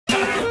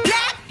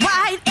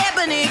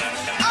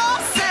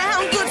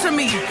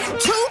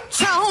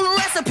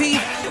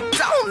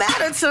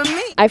to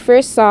me. I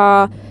first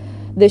saw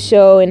the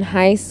show in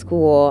high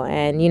school,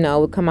 and, you know,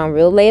 it would come on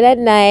real late at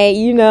night,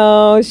 you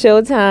know,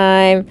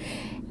 Showtime.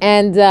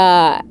 And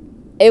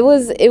it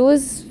was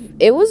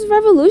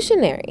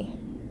revolutionary,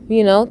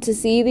 you know, to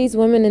see these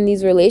women in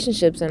these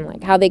relationships and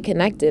like how they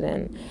connected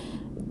and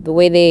the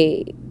way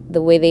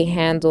they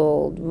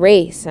handled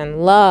race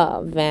and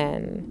love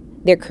and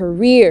their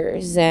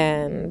careers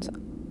and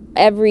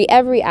every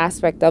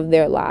aspect of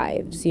their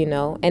lives, you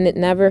know. And it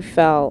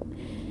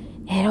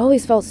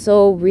always felt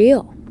so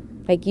real.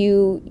 Like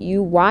you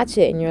watch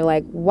it and you're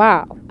like,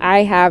 wow,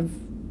 I have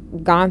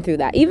gone through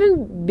that.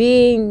 Even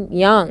being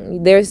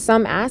young, there's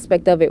some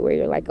aspect of it where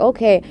you're like,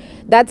 okay,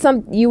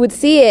 you would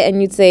see it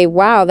and you'd say,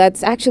 wow,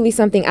 that's actually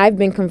something I've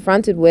been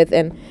confronted with,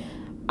 and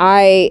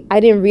I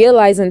didn't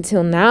realize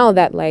until now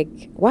that,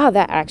 like, wow,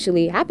 that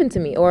actually happened to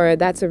me, or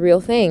that's a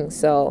real thing.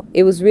 So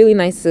it was really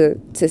nice to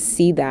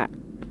see that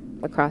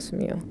across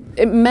from you.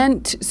 It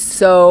meant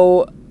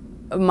so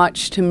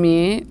much to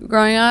me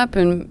growing up,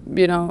 and,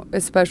 you know,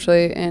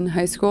 especially in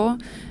high school.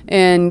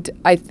 And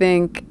I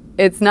think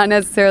it's not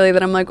necessarily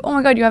that I'm like, oh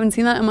my God, you haven't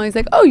seen that? I'm always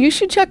like, oh, you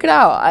should check it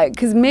out,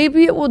 because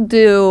maybe it will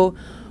do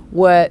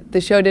what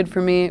the show did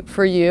for me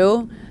for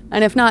you.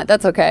 And if not,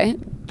 that's okay.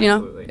 You know,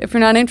 absolutely. If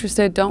you're not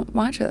interested, don't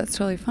watch it. That's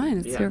totally fine.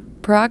 It's your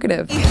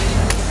prerogative.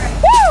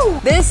 Woo!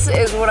 This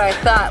is what I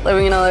thought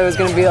living in LA was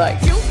going to be like.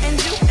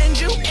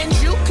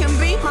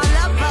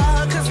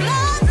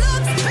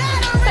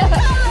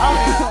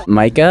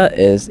 Micah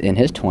is in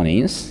his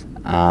 20s,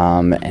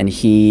 and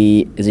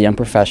he is a young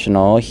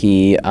professional.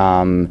 He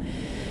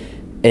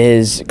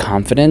is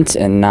confident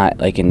and not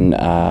like an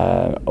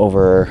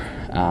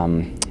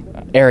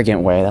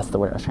arrogant way. That's the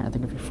word I was trying to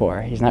think of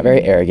before. He's not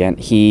very arrogant.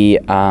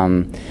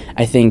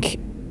 I think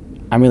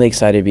I'm really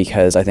excited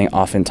because I think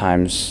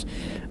oftentimes,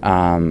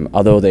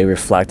 although they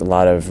reflect a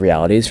lot of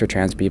realities for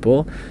trans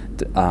people,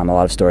 a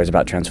lot of stories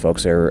about trans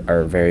folks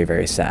are very,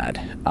 very sad.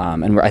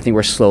 And I think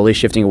we're slowly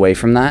shifting away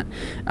from that.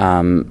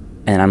 And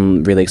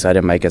I'm really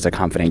excited. Mike is a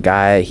confident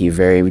guy. He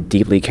very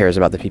deeply cares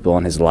about the people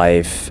in his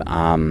life.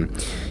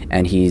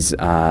 And he is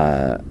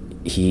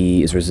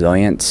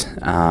resilient,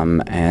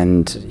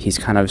 and he's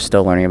kind of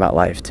still learning about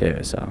life too.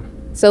 So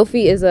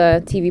Sophie is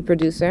a TV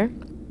producer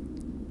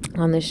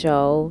on the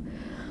show.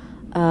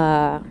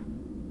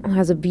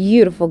 Has a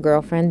beautiful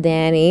girlfriend,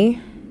 Danny.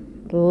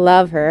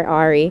 Love her,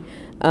 Ari.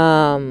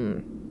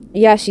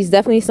 Yeah, she's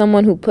definitely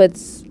someone who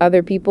puts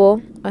other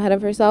people ahead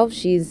of herself.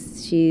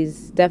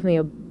 She's definitely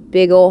a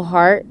big old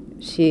heart.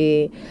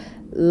 She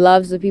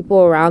loves the people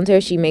around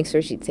her. She makes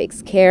sure she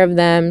takes care of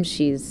them.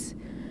 She's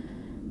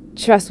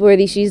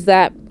trustworthy. She's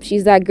that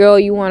girl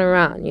you want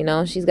around, you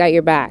know. She's got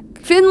your back.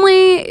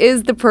 Finley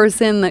is the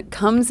person that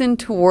comes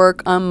into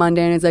work on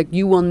Monday and is like,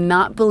 you will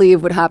not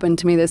believe what happened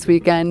to me this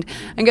weekend,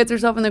 and gets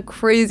herself in the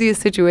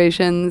craziest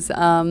situations,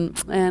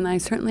 and I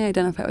certainly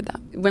identify with that.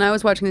 When I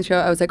was watching the show,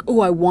 I was like, oh,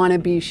 I want to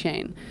be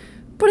Shane.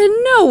 But in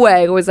no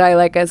way was I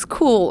like as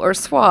cool or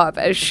suave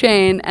as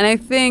Shane, and I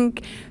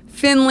think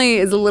Finley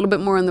is a little bit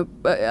more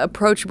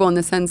approachable in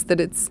the sense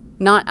that it's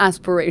not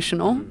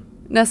aspirational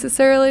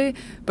necessarily,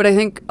 but I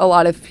think a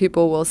lot of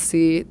people will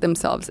see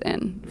themselves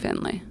in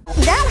Finley.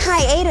 That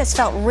hiatus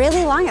felt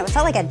really long. It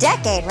felt like a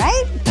decade,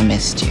 right? I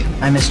missed you.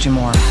 I missed you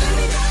more.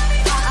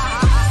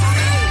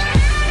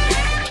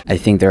 I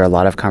think there are a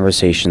lot of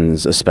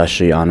conversations,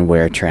 especially on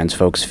where trans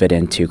folks fit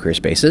into queer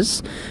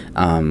spaces.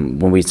 When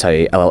we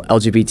say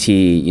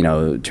LGBT, you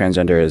know,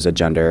 transgender is a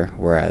gender,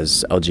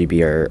 whereas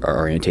LGB are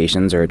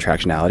orientations or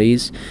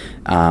attractionalities,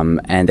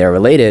 and they're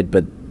related,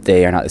 but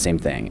they are not the same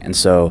thing. And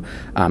so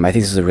I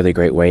think this is a really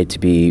great way to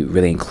be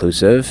really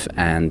inclusive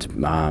and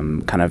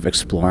kind of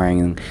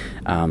exploring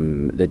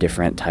the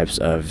different types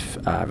of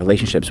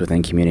relationships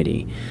within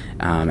community.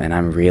 And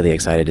I'm really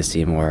excited to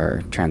see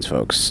more trans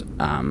folks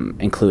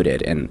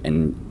included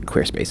in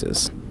queer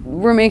spaces.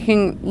 We're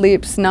making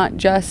leaps not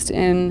just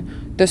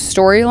in the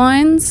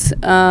storylines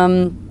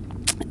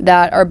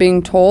that are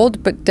being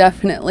told, but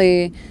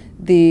definitely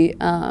the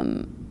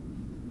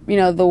you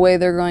know, the way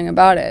they're going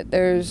about it.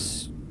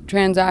 There's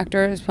trans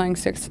actors playing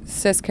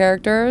cis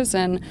characters,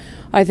 and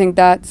I think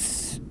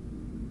that's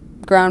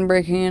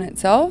groundbreaking in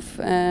itself,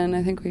 and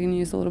I think we can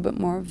use a little bit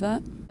more of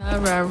that.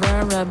 Women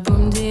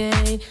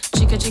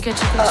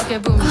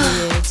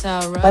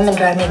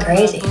drive me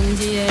crazy.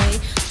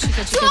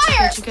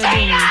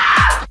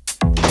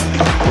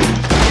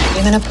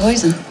 Women are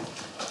poison.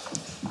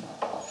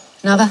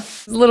 Another?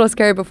 It's a little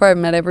scary before I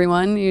met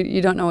everyone.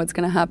 You don't know what's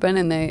going to happen,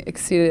 and they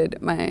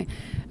exceeded my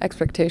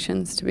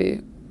expectations to be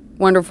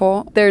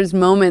wonderful. There's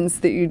moments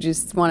that you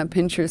just want to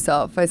pinch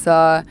yourself. I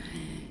saw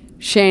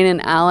Shane and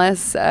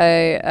Alice.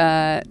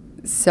 I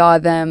saw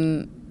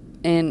them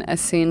in a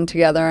scene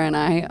together, and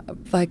I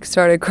like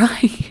started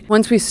crying.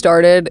 Once we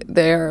started,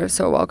 they're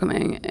so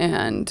welcoming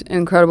and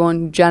incredible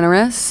and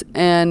generous,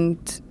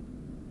 and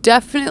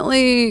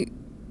definitely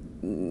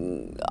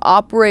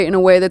operate in a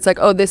way that's like,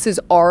 oh, this is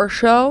our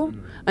show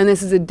and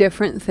this is a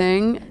different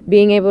thing.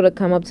 Being able to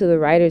come up to the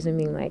writers and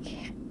being like,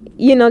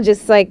 you know,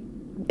 just like,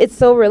 it's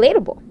so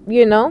relatable,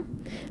 you know?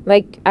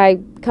 like, I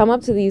come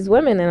up to these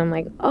women and I'm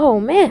like, oh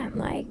man,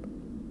 like,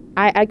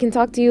 I can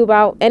talk to you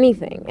about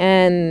anything,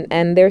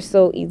 and they're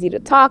so easy to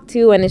talk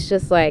to, and it's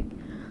just like,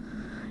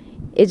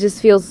 it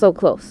just feels so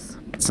close.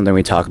 Something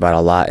we talk about a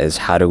lot is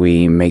how do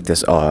we make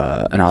this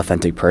an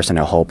authentic person,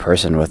 a whole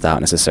person, without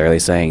necessarily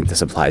saying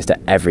this applies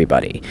to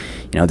everybody.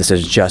 You know, this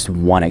is just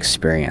one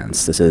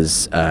experience. This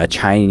is a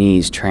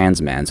Chinese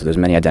trans man, so there's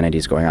many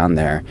identities going on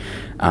there.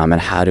 And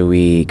how do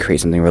we create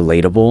something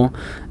relatable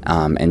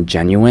and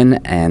genuine,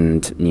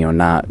 and, you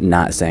know,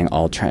 not saying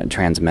all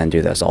trans men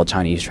do this, all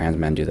Chinese trans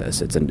men do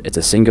this. It's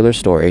a singular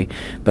story,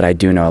 but I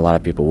do know a lot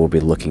of people will be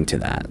looking to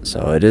that.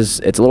 So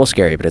it's a little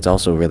scary, but it's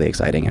also really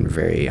exciting and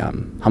very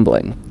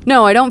humbling.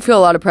 No, I don't feel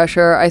a lot of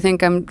pressure. I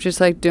think I'm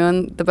just like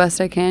doing the best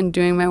I can,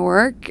 doing my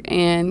work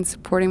and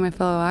supporting my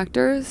fellow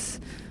actors.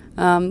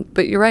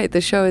 But you're right,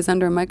 the show is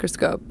under a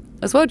microscope.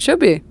 That's what it should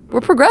be.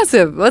 We're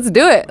progressive. Let's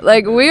do it.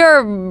 Like, we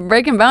are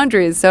breaking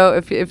boundaries. So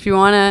if you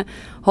want to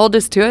hold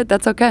us to it,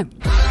 that's okay.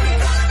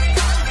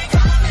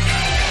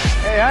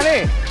 Hey,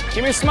 honey,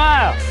 give me a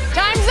smile.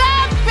 Time's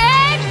up,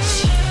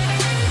 bitch!